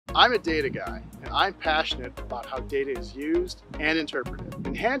I'm a data guy, and I'm passionate about how data is used and interpreted.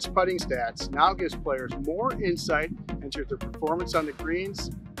 Enhanced putting stats now gives players more insight into their performance on the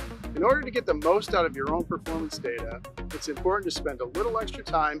greens. In order to get the most out of your own performance data, it's important to spend a little extra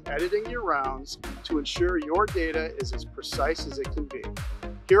time editing your rounds to ensure your data is as precise as it can be.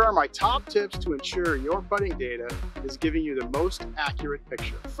 Here are my top tips to ensure your putting data is giving you the most accurate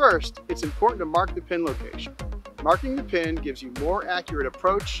picture. First, it's important to mark the pin location. Marking the pin gives you more accurate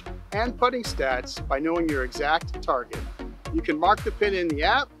approach and putting stats by knowing your exact target. You can mark the pin in the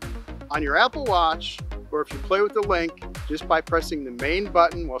app, on your Apple Watch, or if you play with the link, just by pressing the main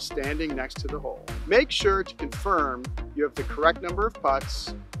button while standing next to the hole. Make sure to confirm you have the correct number of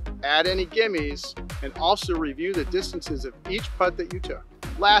putts, add any gimmies, and also review the distances of each putt that you took.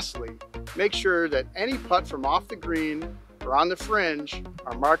 Lastly, make sure that any putt from off the green or on the fringe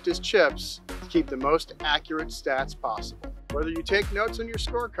are marked as chips to keep the most accurate stats possible. Whether you take notes on your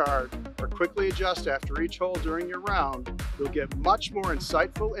scorecard or quickly adjust after each hole during your round, you'll get much more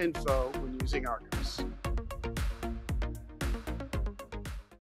insightful info when using Arccos.